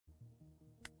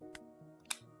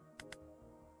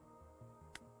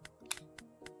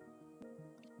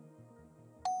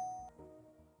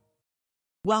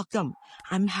Welcome.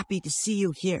 I'm happy to see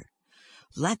you here.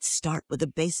 Let's start with the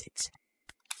basics.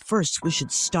 First, we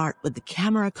should start with the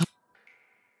camera.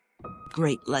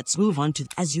 Great, let's move on to,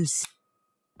 as you see.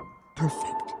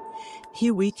 Perfect.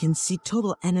 Here we can see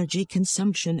total energy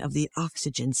consumption of the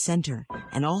oxygen center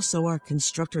and also our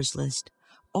constructors list.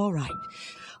 All right,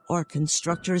 our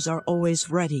constructors are always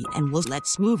ready and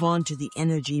let's move on to the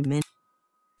energy menu.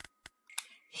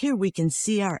 Here we can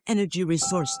see our energy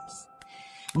resources.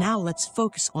 Now let's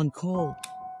focus on coal.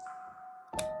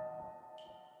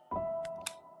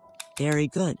 Very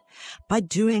good. By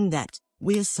doing that,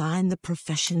 we assign the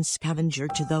profession scavenger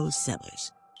to those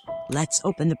sellers. Let's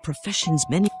open the professions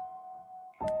menu.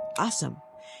 Awesome.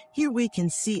 Here we can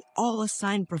see all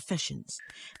assigned professions.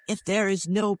 If there is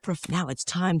no now it's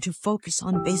time to focus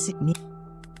on basic needs.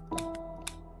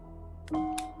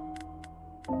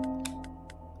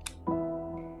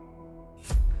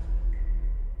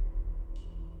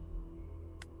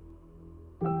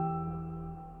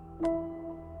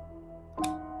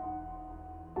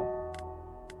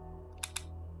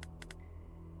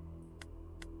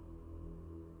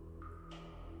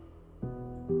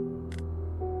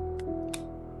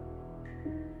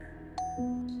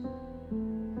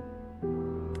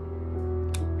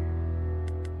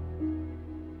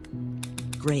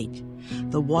 Great.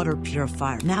 The water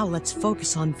purifier. Now let's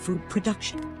focus on food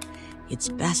production. It's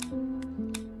best.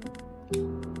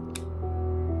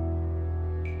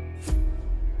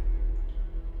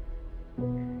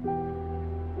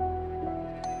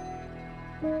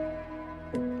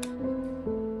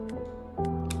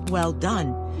 Well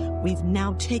done. We've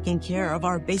now taken care of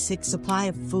our basic supply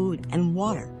of food and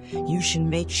water. You should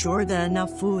make sure that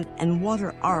enough food and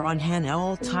water are on hand at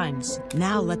all times.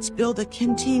 Now let's build a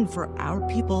canteen for our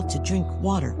people to drink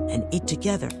water and eat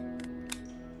together.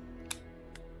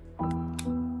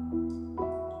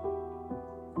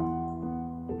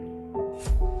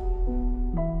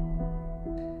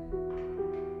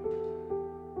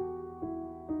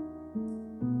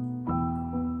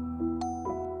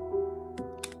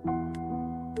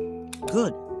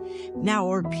 Good. Now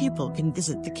our people can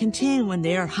visit the canteen when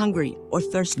they are hungry or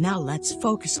thirsty. Now let's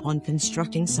focus on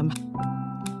constructing some.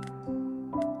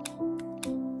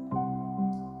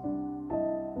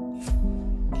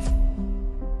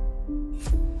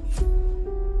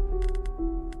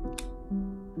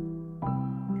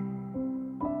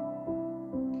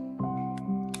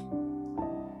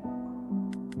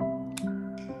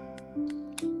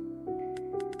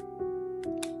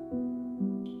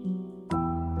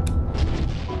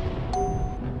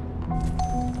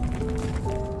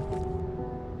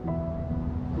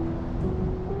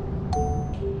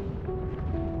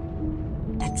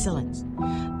 Excellent.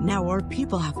 Now our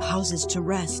people have houses to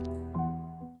rest.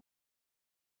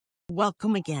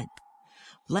 Welcome again.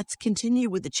 Let's continue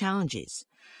with the challenges.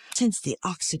 Since the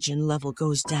oxygen level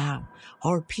goes down,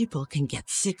 our people can get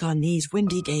sick on these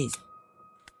windy days.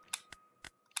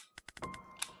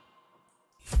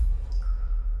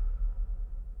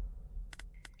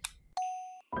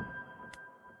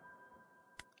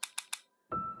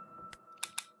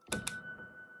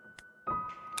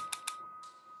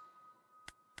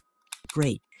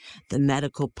 Great. The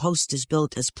medical post is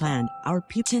built as planned.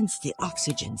 Since the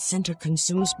oxygen center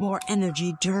consumes more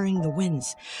energy during the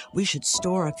winds, we should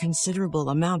store a considerable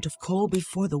amount of coal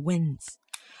before the winds.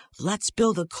 Let's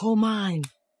build a coal mine.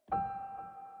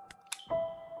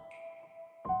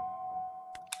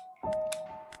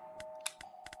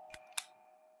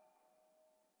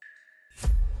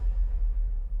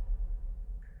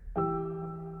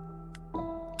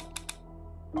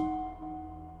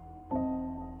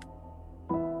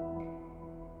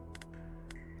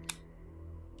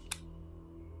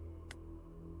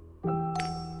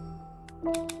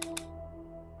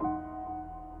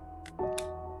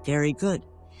 Very good.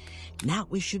 Now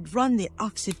we should run the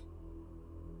oxygen.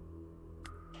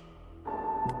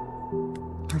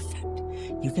 Perfect.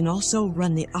 You can also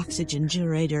run the oxygen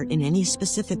generator in any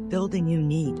specific building you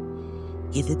need.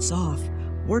 If it's off,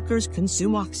 workers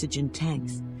consume oxygen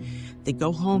tanks. They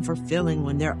go home for filling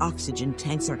when their oxygen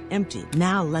tanks are empty.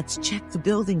 Now let's check the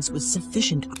buildings with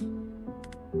sufficient.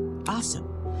 Awesome.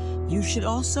 You should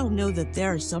also know that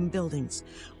there are some buildings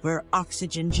where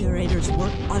oxygen generators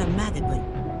work automatically.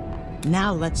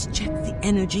 Now let's check the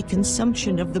energy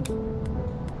consumption of the...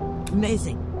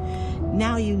 Amazing.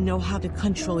 Now you know how to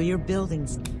control your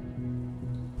buildings.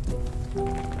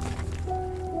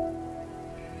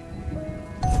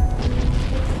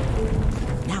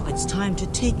 Now it's time to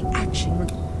take action.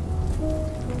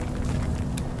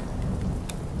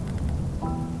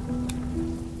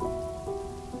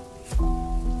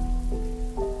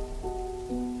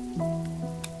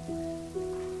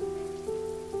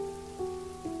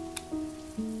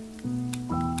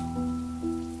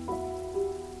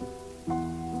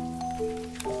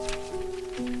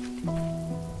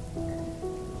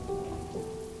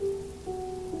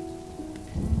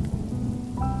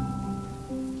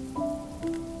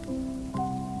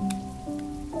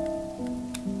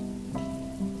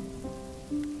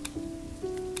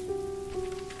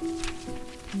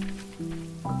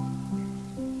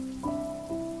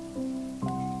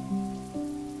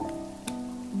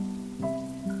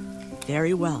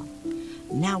 Very well.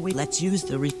 Now let's use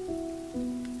the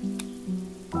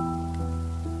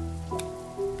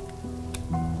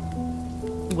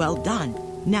Well done.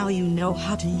 Now you know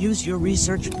how to use your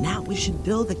research. Now we should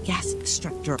build a gas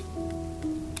extractor.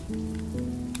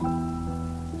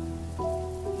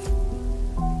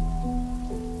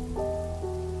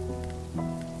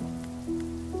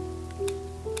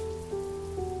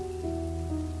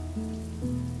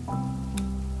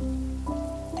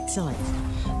 Excellent.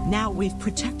 Now we've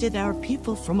protected our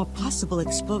people from a possible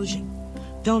explosion.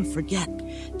 Don't forget,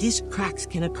 these cracks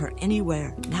can occur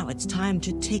anywhere. Now it's time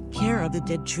to take care of the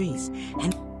dead trees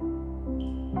and...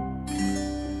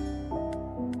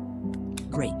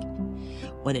 Great.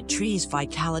 When a tree's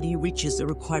vitality reaches the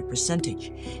required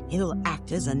percentage, it'll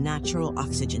act as a natural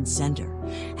oxygen sender,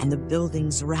 and the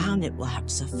buildings around it will have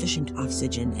sufficient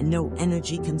oxygen and no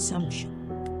energy consumption.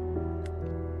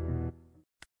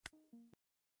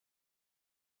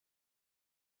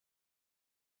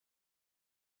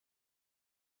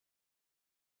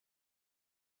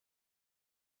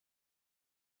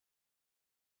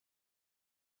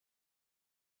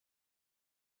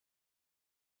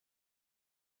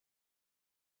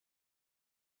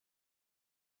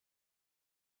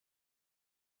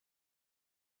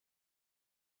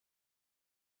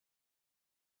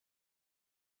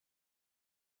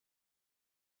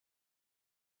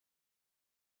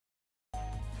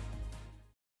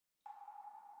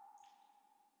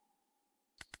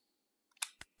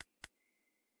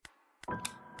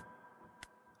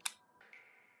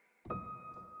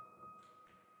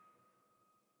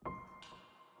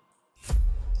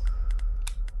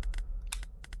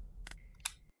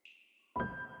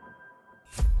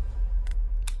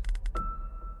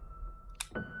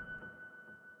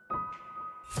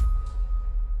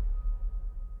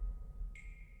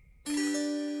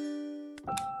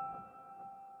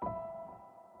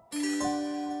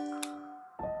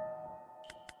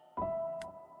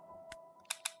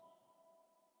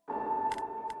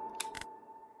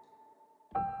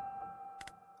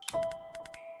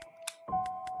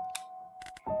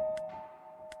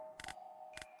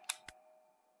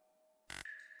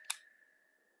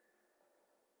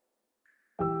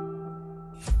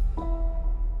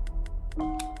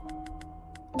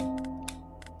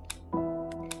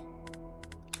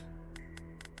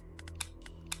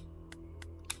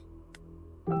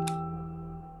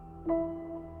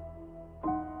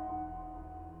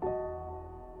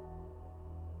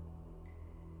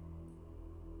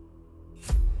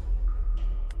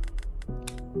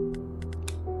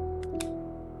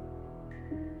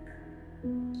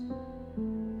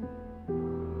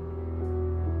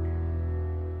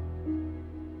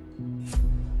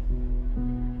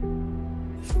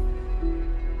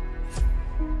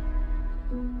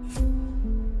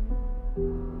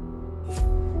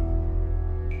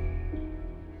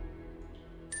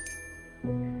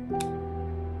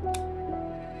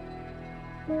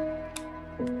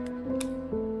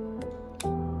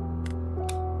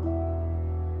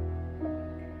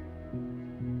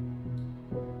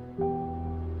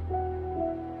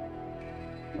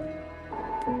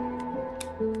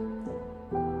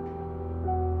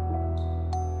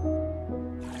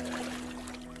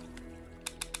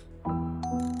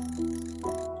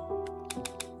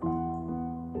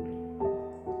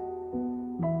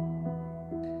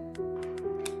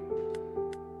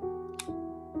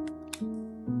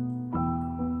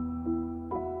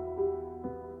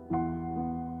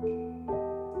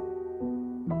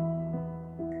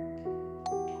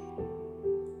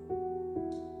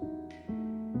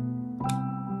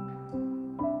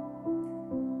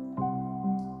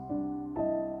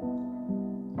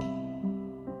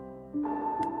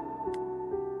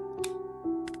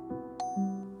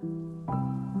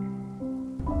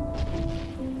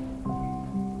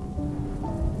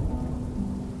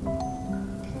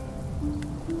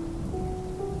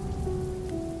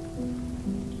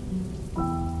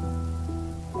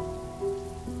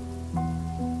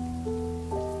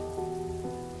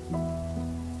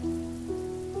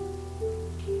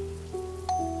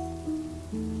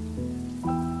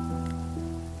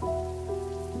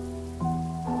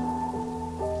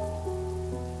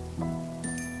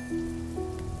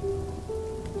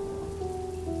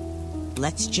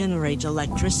 Let's generate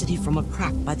electricity from a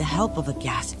crack by the help of a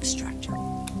gas extractor.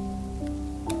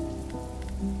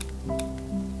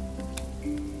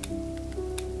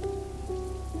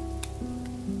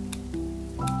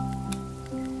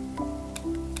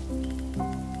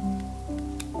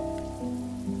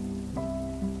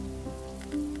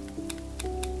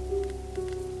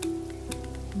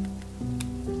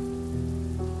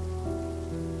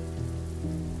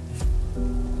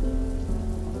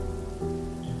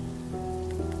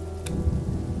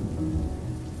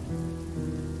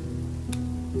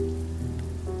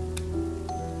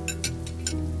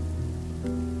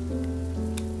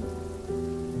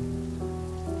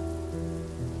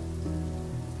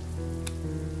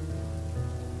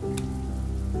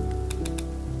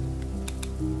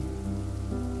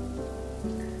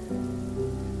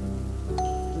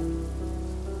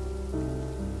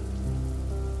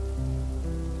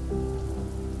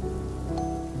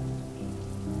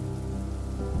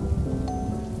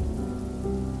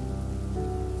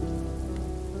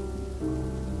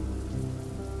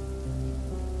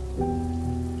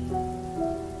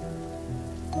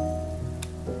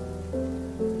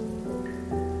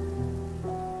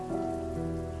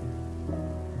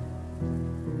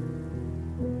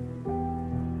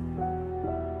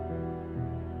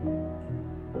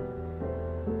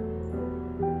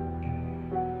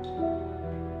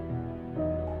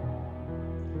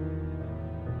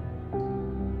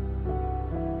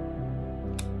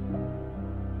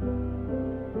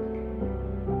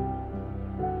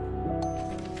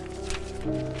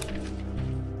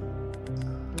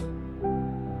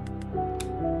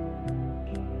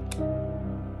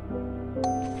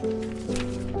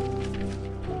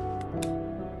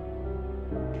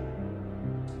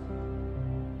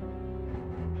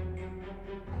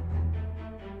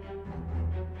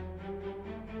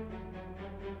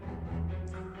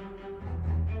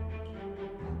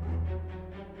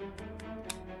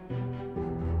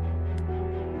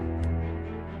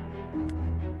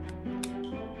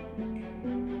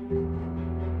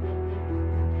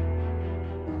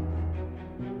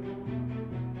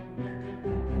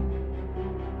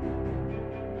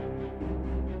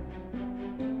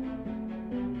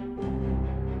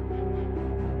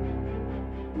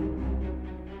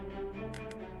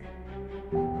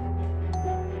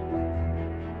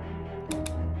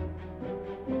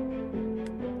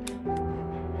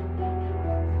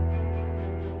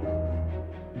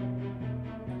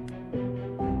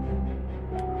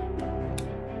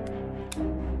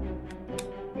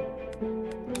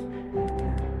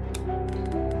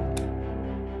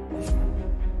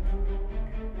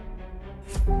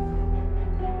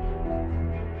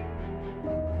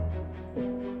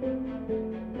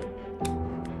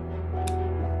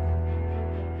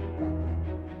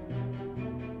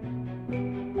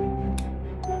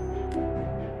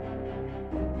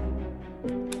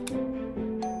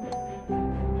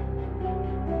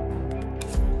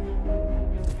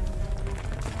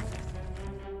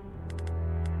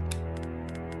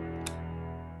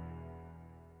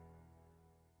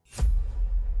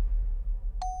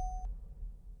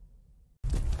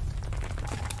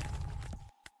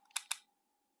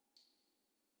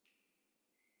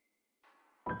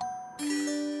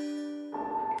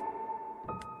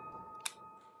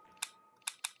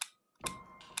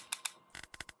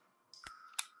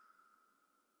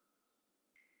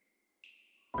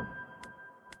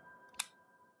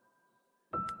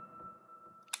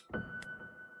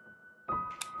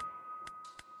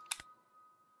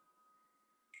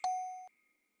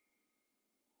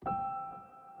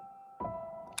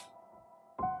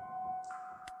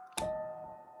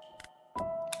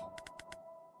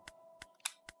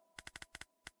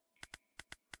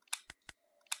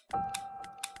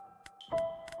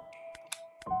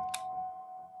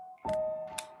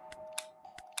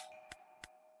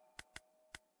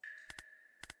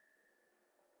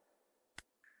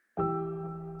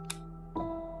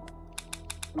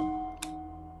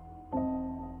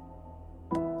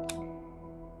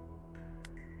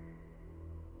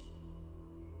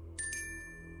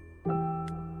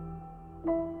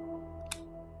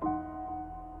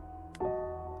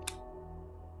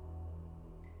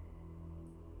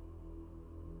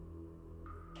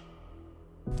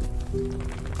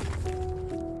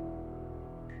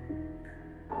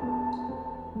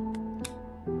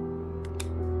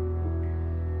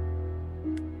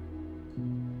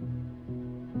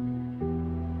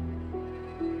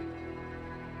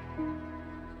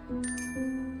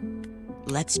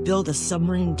 Let's build a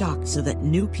submarine dock so that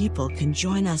new people can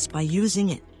join us by using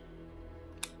it.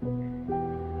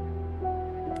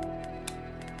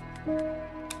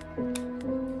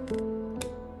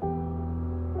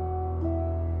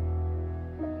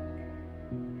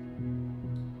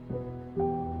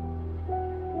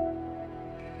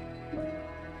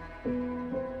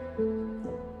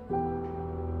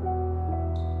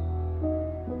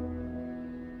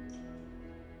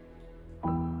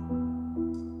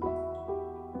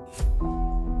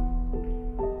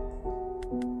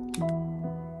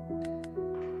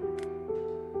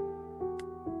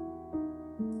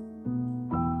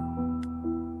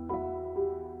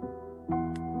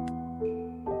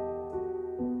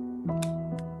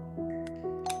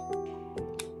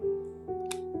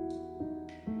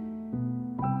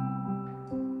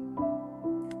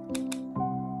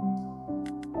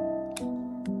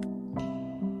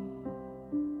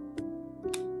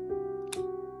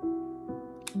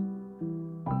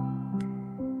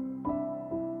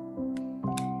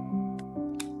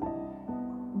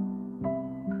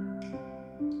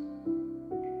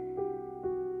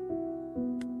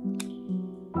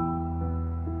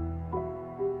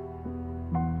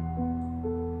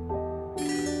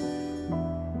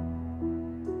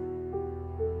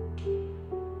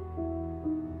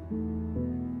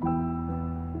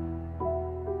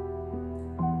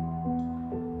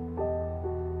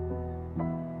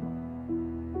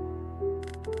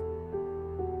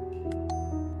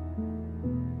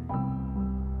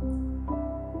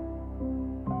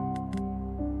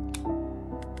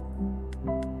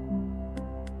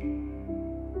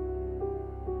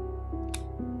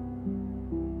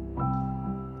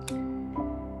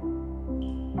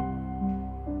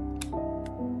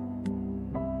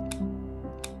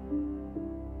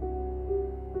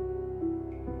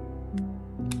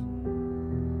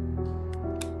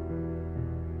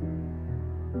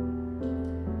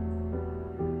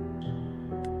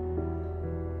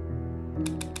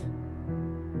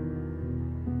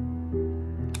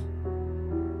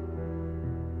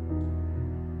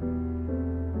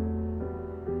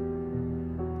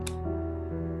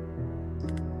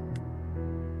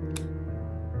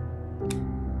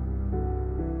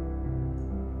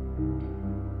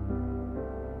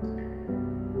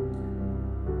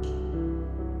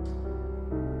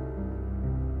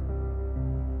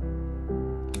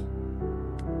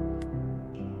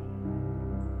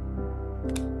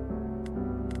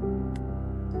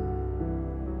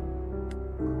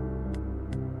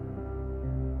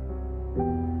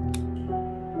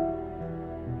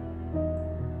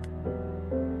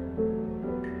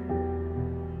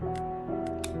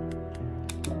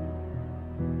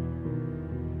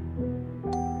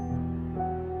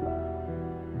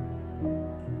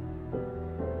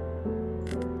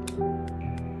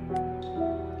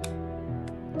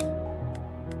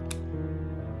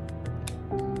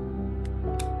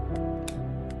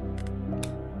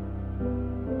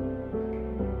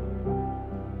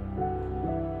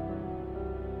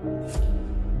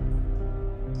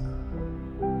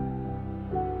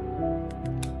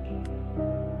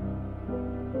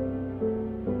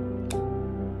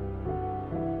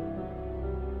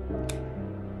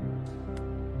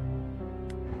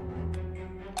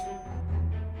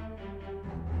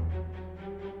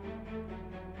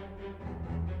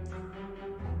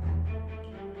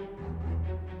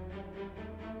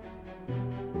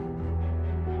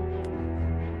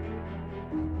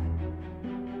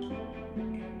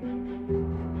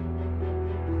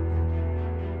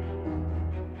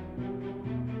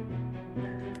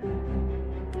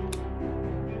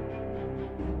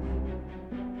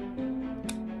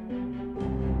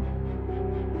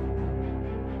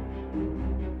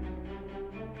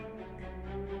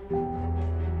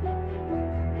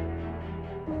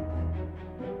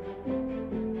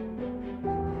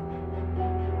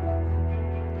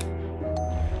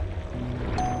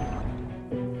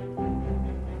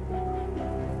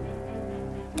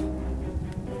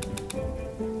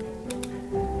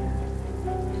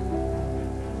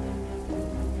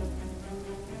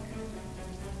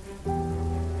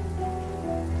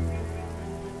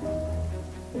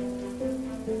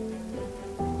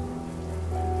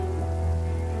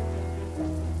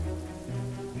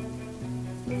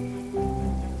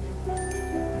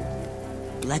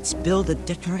 Let's build a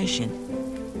decoration.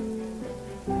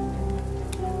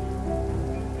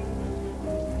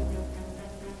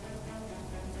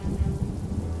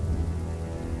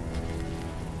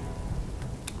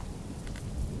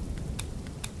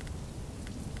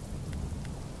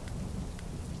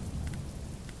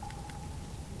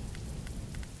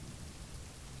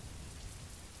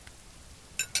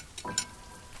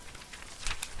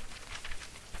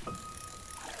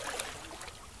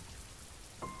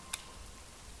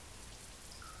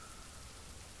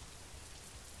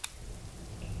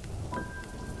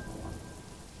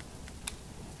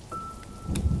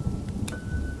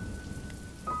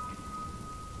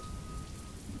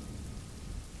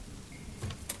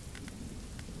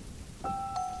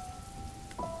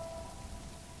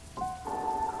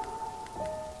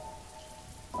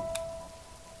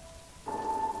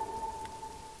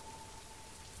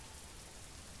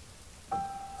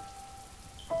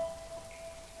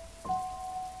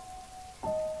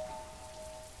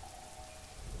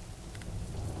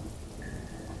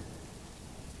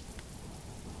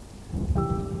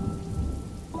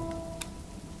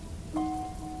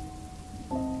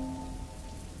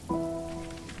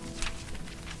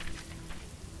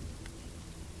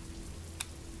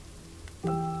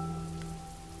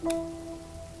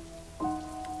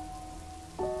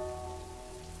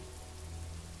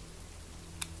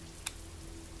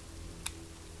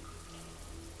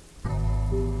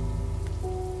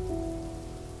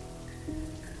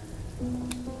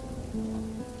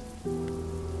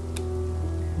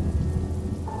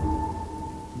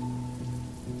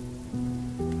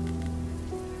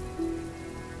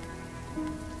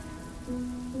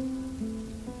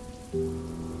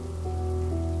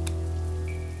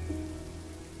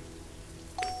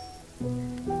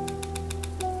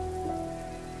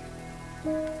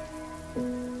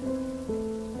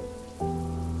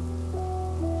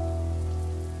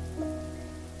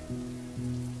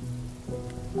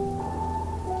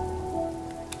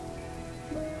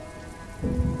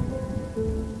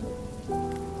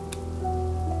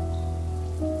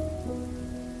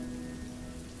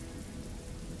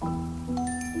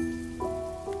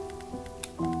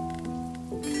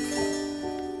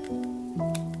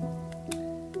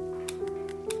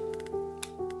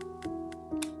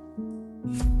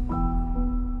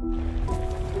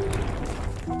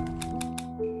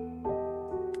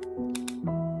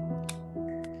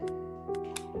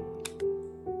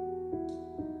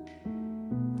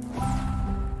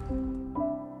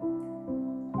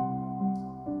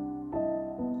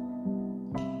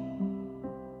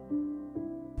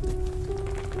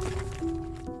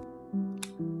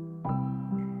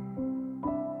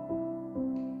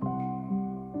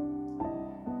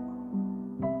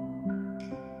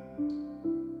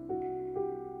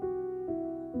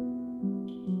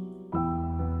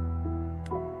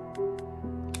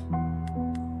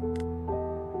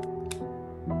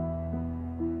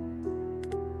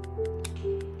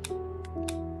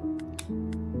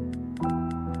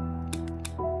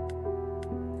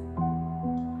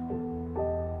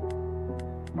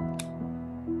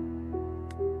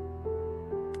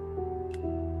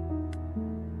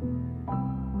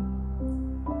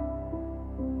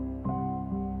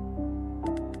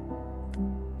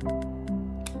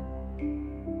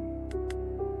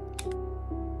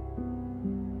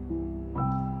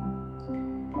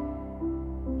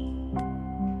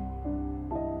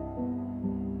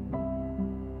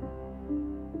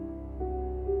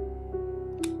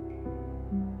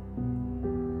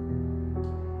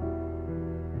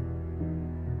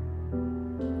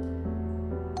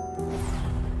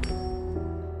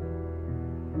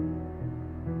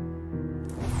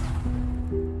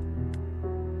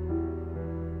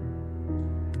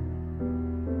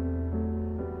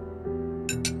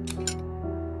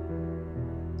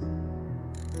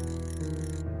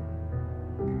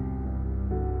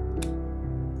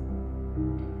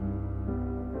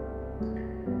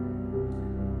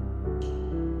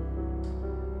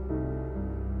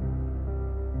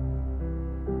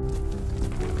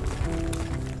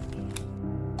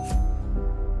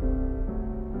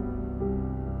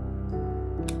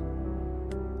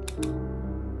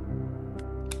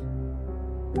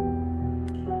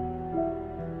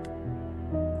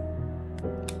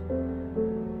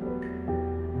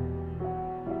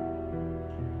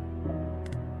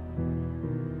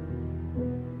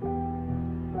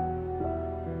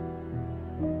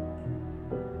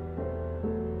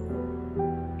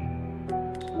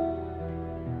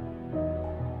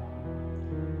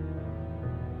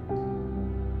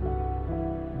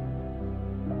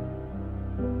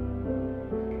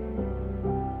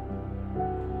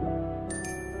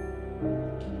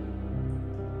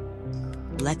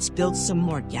 Let's build some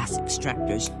more gas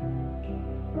extractors.